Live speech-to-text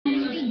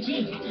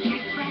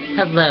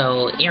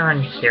Hello,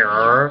 Aaron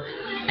here.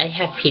 I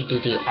have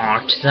PDD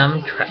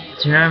autism,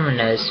 syndrome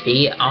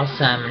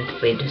also I'm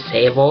mentally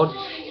disabled,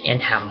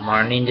 and have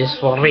learning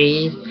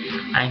disabilities.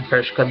 I'm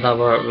first grade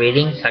level at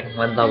reading, second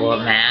grade level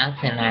at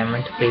math, and I'm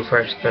mentally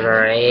first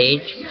grader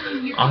age.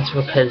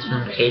 Also because of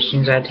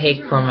medications I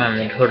take for my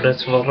mental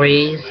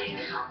disabilities.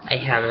 I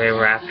have a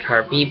rapid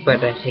heartbeat,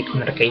 but I take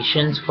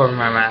medications for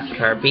my rapid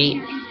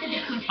heartbeat.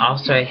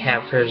 Also, I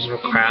have fears of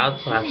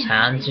crowds, loud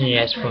sounds, and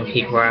just when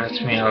people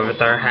ask me over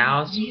their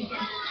house,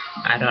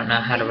 I don't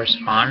know how to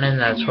respond, and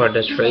that's for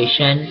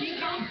frustration.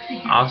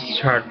 Also, it's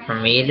hard for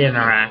me to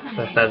interact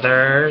with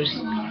others.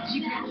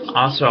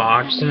 Also,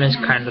 autism is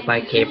kind of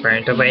like a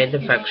brain delay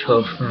that affects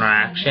social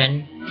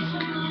interaction,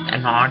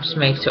 and autism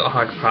makes it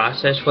hard to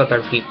process what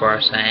other people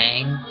are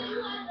saying.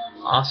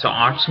 Also,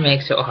 autism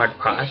makes it hard to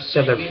process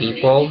other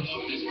people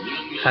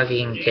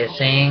hugging and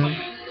kissing,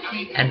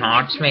 and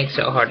autism makes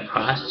it hard to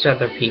process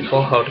other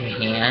people holding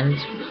hands.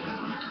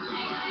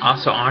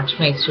 Also, autism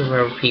makes it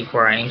where people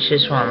are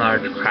anxious around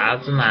large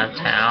crowds and loud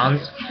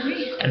sounds,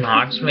 and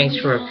autism makes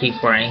it where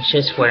people are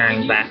anxious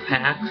wearing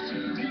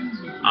backpacks.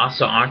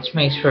 Also, autism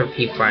makes it where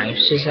people are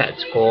anxious at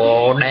school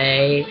all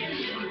day,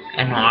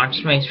 and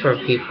autism makes it where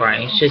people are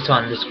anxious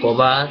on the school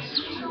bus.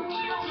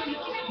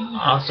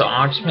 Also,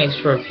 autism makes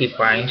it where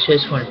people are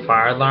anxious when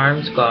fire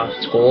alarms go off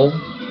school.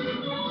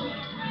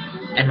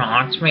 And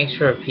autism makes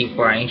sure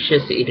people are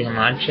anxious eating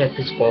lunch at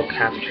the school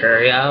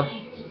cafeteria.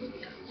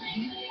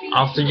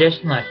 Also,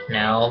 just let you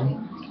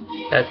know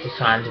that the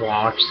signs of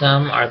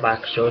autism are lack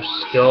of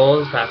social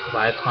skills, lack of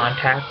eye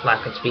contact,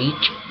 lack of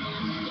speech,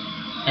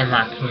 and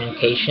lack of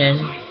communication.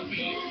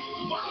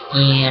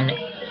 And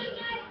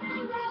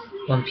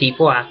when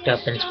people act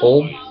up in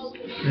school,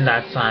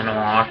 that's a sign of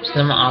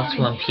autism.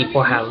 Also, when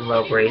people have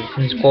low grades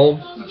in school,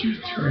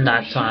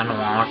 that's a sign of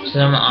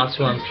autism.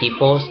 Also, when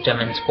people stim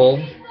in school,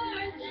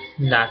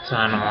 that's a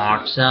sign of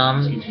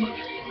autism.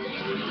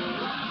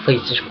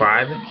 Please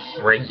subscribe,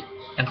 rate,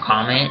 and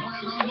comment.